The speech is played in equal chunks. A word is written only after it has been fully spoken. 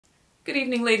Good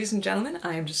evening, ladies and gentlemen.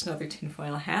 I am just another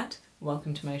tinfoil hat.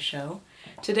 Welcome to my show.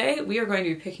 Today we are going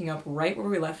to be picking up right where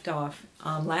we left off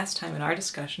last time in our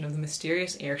discussion of the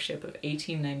mysterious airship of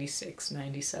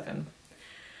 1896-97.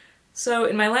 So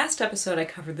in my last episode I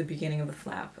covered the beginning of the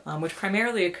flap, which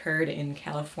primarily occurred in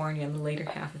California in the later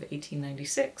half of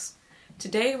 1896.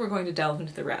 Today we're going to delve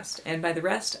into the rest, and by the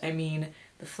rest I mean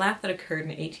the flap that occurred in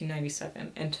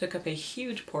 1897 and took up a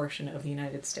huge portion of the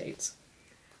United States.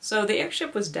 So the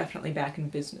airship was definitely back in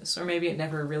business, or maybe it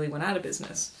never really went out of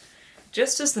business.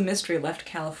 Just as the mystery left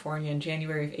California in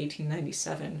January of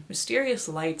 1897, mysterious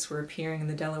lights were appearing in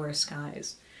the Delaware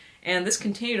skies, and this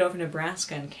continued over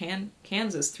Nebraska and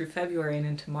Kansas through February and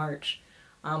into March,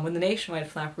 when the nationwide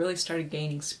flap really started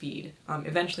gaining speed.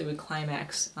 Eventually would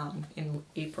climax in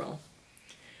April.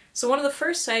 So one of the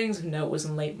first sightings of note was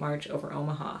in late March over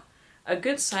Omaha. A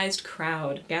good-sized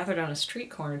crowd gathered on a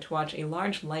street corner to watch a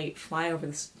large light fly over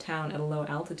the town at a low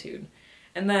altitude.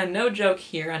 And then, no joke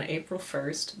here, on April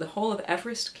 1st, the whole of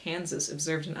Everest, Kansas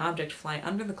observed an object fly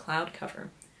under the cloud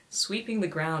cover, sweeping the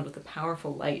ground with a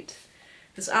powerful light.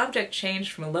 This object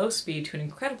changed from a low speed to an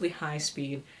incredibly high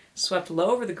speed, swept low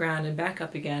over the ground and back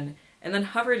up again, and then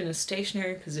hovered in a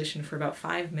stationary position for about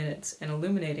 5 minutes and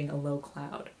illuminating a low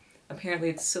cloud.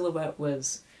 Apparently its silhouette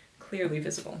was clearly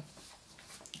visible.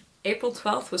 April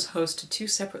 12th was host to two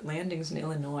separate landings in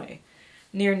Illinois.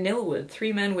 Near Nillwood,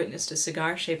 3 men witnessed a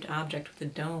cigar-shaped object with a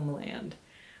dome land.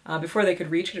 Before they could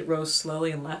reach it, it rose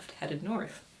slowly and left, headed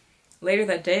north. Later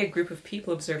that day, a group of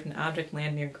people observed an object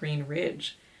land near Green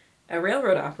Ridge. A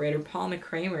railroad operator, Paul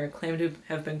McCramer, claimed to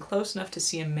have been close enough to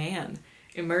see a man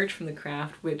emerge from the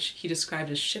craft, which he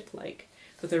described as ship-like,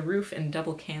 with a roof and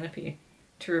double canopy,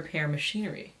 to repair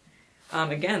machinery.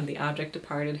 Again, the object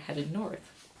departed, headed north.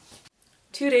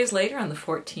 2 days later, on the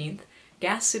 14th,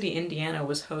 Gas City, Indiana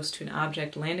was host to an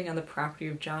object landing on the property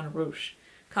of John Roche,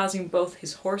 causing both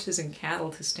his horses and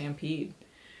cattle to stampede.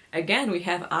 Again, we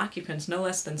have occupants, no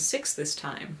less than 6 this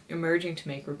time, emerging to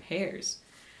make repairs.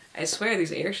 I swear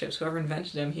these airships, whoever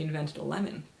invented them, he invented a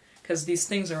lemon, because these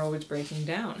things are always breaking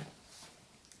down.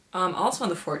 Also on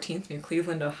the 14th, near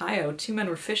Cleveland, Ohio, 2 men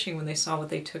were fishing when they saw what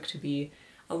they took to be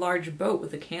a large boat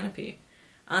with a canopy.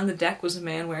 On the deck was a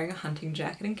man wearing a hunting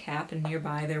jacket and cap, and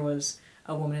nearby there was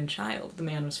a woman and child. The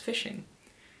man was fishing.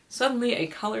 Suddenly, a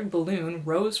colored balloon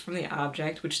rose from the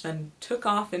object, which then took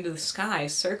off into the sky,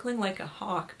 circling like a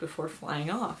hawk before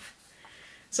flying off.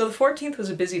 So the 14th was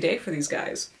a busy day for these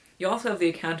guys. You also have the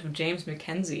account of James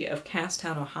Mackenzie of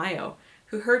Casstown, Ohio,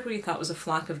 who heard what he thought was a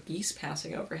flock of geese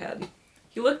passing overhead.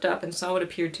 He looked up and saw what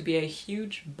appeared to be a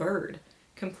huge bird,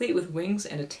 complete with wings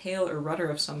and a tail or rudder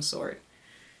of some sort.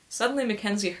 Suddenly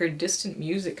Mackenzie heard distant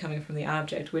music coming from the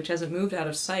object, which as it moved out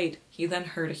of sight, he then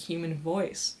heard a human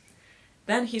voice.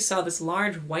 Then he saw this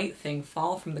large white thing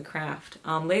fall from the craft.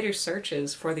 Later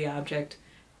searches for the object,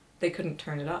 they couldn't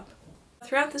turn it up.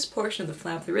 Throughout this portion of the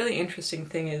flap, the really interesting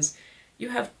thing is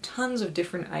you have tons of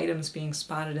different items being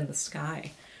spotted in the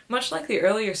sky. Much like the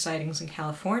earlier sightings in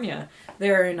California,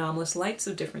 there are anomalous lights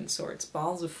of different sorts,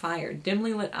 balls of fire,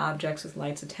 dimly lit objects with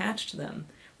lights attached to them.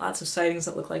 Lots of sightings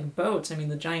that look like boats. I mean,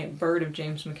 the giant bird of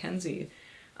James Mackenzie.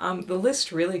 The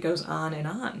list really goes on and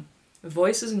on.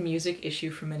 Voices and music issue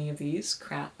from many of these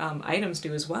items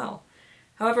do as well.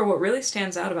 However, what really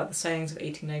stands out about the sightings of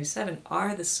 1897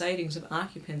 are the sightings of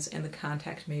occupants and the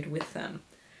contact made with them.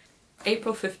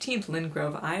 April 15th, Lynn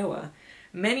Grove, Iowa.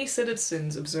 Many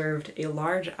citizens observed a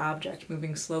large object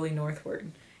moving slowly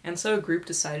northward, and so a group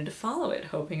decided to follow it,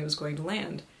 hoping it was going to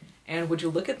land. And would you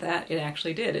look at that, it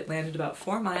actually did. It landed about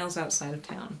 4 miles outside of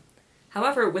town.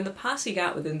 However, when the posse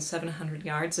got within 700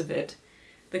 yards of it,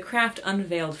 the craft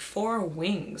unveiled 4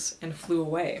 wings and flew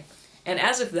away. And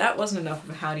as if that wasn't enough of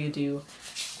a how do you do,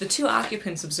 the 2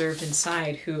 occupants observed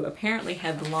inside, who apparently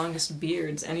had the longest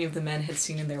beards any of the men had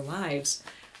seen in their lives,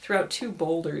 threw out 2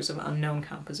 boulders of unknown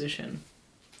composition.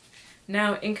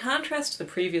 Now, in contrast to the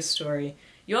previous story,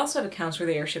 you also have accounts where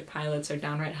the airship pilots are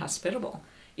downright hospitable,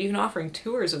 even offering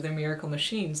tours of their miracle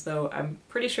machines, though I'm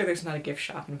pretty sure there's not a gift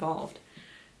shop involved.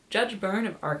 Judge Byrne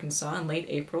of Arkansas in late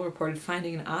April reported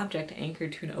finding an object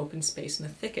anchored to an open space in a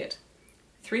thicket.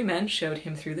 3 men showed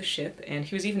him through the ship, and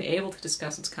he was even able to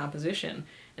discuss its composition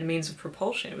and means of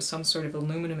propulsion. It was some sort of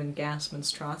aluminum and gas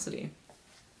monstrosity.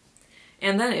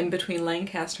 And then in between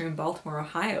Lancaster and Baltimore,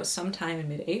 Ohio, sometime in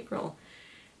mid-April,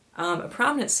 a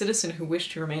prominent citizen who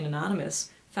wished to remain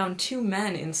anonymous found 2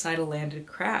 men inside a landed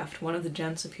craft. One of the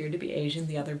gents appeared to be Asian,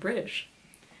 the other British.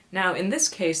 Now, in this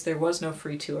case, there was no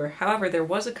free tour. However, there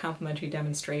was a complimentary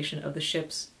demonstration of the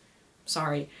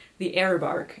the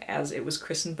Airbark, as it was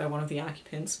christened by one of the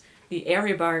occupants, the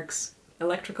Airbark's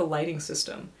electrical lighting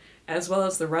system. as well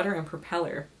as the rudder and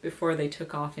propeller, before they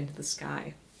took off into the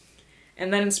sky.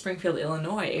 And then in Springfield,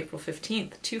 Illinois, April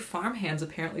 15th, 2 farmhands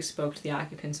apparently spoke to the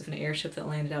occupants of an airship that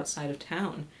landed outside of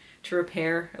town to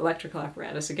repair electrical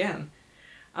apparatus again.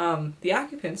 The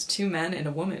occupants, 2 men and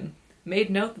a woman, made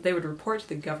note that they would report to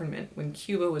the government when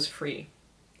Cuba was free.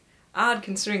 Odd,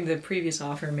 considering the previous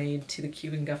offer made to the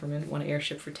Cuban government, one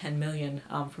airship for $10 million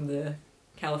from the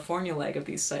California leg of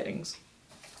these sightings.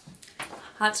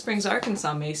 Hot Springs,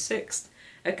 Arkansas, May 6th.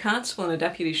 A constable and a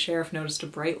deputy sheriff noticed a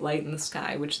bright light in the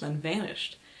sky, which then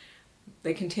vanished.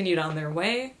 They continued on their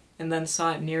way, and then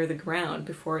saw it near the ground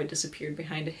before it disappeared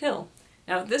behind a hill.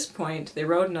 Now at this point, they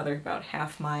rode another about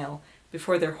half mile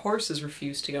before their horses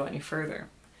refused to go any further.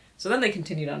 So then they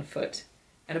continued on foot,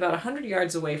 and about 100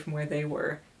 yards away from where they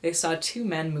were, they saw 2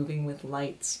 men moving with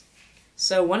lights.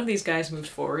 So one of these guys moved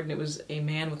forward, and it was a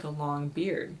man with a long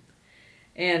beard.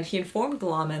 And he informed the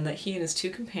lawmen that he and his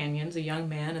 2 companions, a young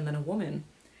man and then a woman,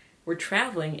 were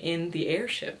traveling in the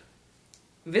airship.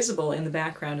 Visible in the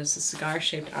background is a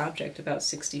cigar-shaped object about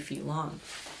 60 feet long.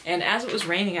 And as it was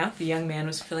raining out, the young man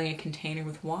was filling a container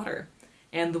with water,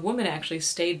 and the woman actually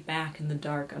stayed back in the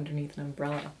dark underneath an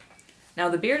umbrella. Now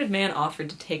the bearded man offered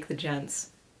to take the gents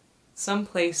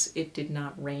someplace it did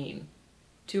not rain,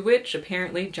 to which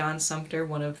apparently John Sumter,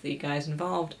 one of the guys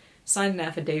involved, signed an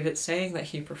affidavit saying that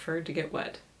he preferred to get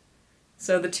wet.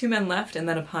 So the 2 men left, and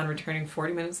then upon returning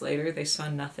 40 minutes later, they saw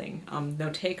nothing. No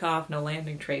takeoff, no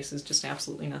landing traces, just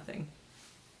absolutely nothing.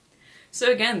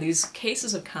 So again, these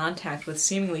cases of contact with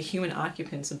seemingly human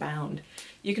occupants abound.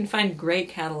 You can find great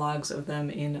catalogs of them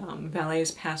in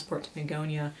Ballet's Passport to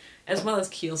Magonia, as well as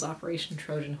Keel's Operation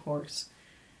Trojan Horse.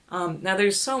 Now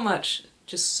there's so much,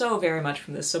 just so very much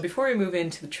from this, so before we move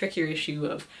into the trickier issue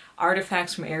of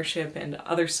artifacts from Airship and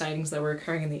other sightings that were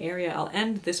occurring in the area, I'll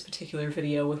end this particular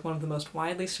video with one of the most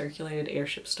widely circulated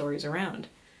airship stories around,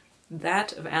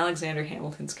 that of Alexander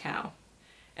Hamilton's cow.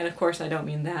 And of course I don't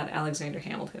mean that Alexander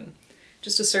Hamilton,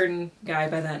 just a certain guy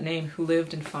by that name who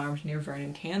lived and farmed near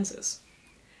Vernon, Kansas.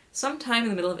 Sometime in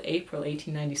the middle of April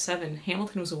 1897,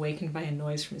 Hamilton was awakened by a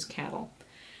noise from his cattle.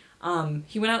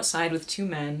 He went outside with 2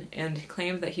 men and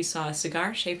claimed that he saw a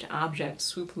cigar-shaped object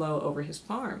swoop low over his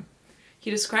farm. He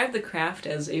described the craft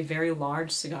as a very large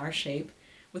cigar shape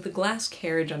with a glass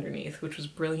carriage underneath, which was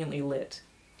brilliantly lit.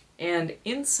 And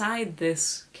inside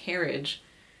this carriage,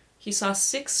 he saw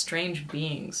 6 strange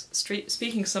beings,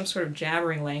 speaking some sort of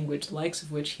jabbering language, the likes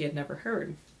of which he had never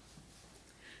heard.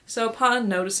 So upon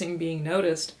noticing being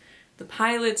noticed, the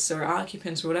pilots or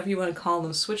occupants or whatever you want to call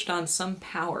them switched on some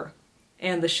power,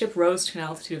 and the ship rose to an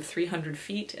altitude of 300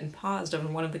 feet and paused over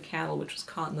one of the cattle, which was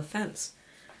caught in the fence.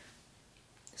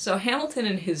 So Hamilton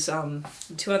and his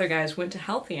 2 other guys went to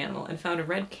help the animal and found a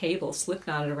red cable slip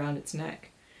knotted around its neck.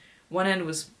 One end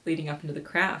was leading up into the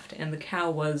craft, and the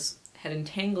cow had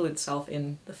entangled itself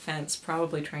in the fence,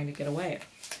 probably trying to get away.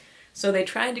 So they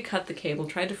tried to cut the cable,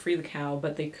 tried to free the cow,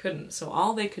 but they couldn't. So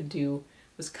all they could do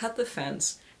was cut the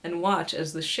fence and watch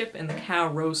as the ship and the cow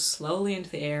rose slowly into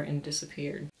the air and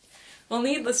disappeared. Well,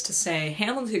 needless to say,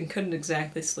 Hamilton couldn't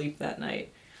exactly sleep that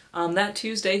night. That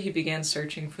Tuesday he began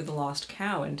searching for the lost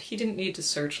cow, and he didn't need to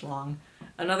search long.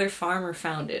 Another farmer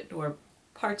found it, or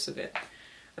parts of it.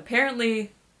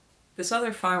 Apparently, this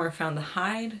other farmer found the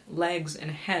hide, legs,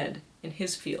 and head in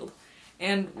his field,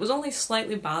 and was only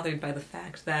slightly bothered by the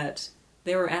fact that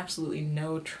there were absolutely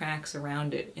no tracks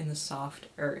around it in the soft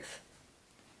earth.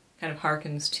 Kind of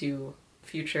harkens to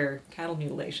future cattle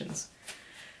mutilations.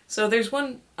 So there's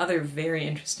one other very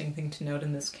interesting thing to note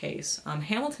in this case.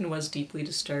 Hamilton was deeply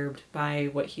disturbed by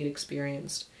what he had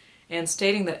experienced, and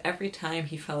stating that every time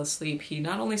he fell asleep he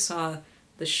not only saw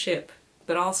the ship,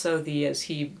 but also the, as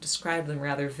he described them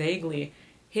rather vaguely,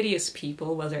 hideous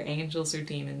people, whether angels or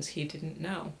demons, he didn't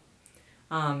know,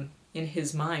 in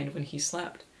his mind when he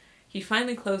slept. He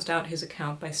finally closed out his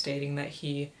account by stating that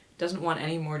he doesn't want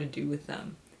any more to do with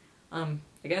them. I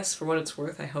guess for what it's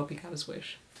worth, I hope he got his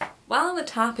wish. While on the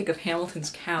topic of Hamilton's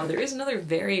cow, there is another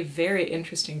very, very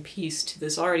interesting piece to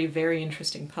this already very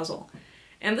interesting puzzle.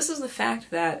 And this is the fact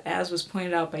that, as was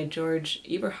pointed out by George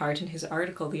Eberhardt in his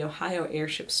article, The Ohio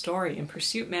Airship Story, in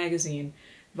Pursuit magazine,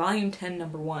 Volume 10,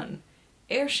 Number 1,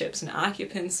 airships and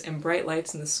occupants and bright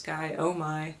lights in the sky, oh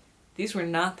my, these were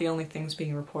not the only things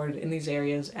being reported in these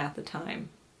areas at the time.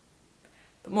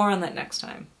 But more on that next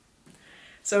time.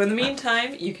 So in the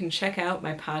meantime, you can check out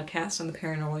my podcast on the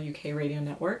Paranormal UK Radio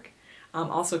Network,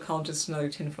 also called Just Another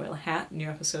Tinfoil Hat, new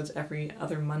episodes every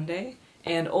other Monday,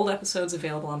 and old episodes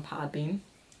available on Podbean.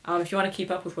 If you want to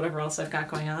keep up with whatever else I've got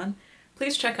going on,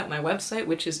 please check out my website,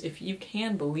 which is, if you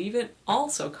can believe it,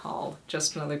 also called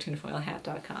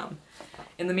JustAnotherTinfoilHat.com.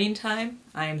 In the meantime,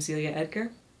 I am Zelia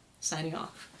Edgar. signing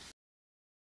off.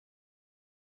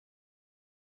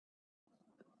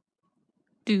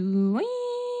 Doing.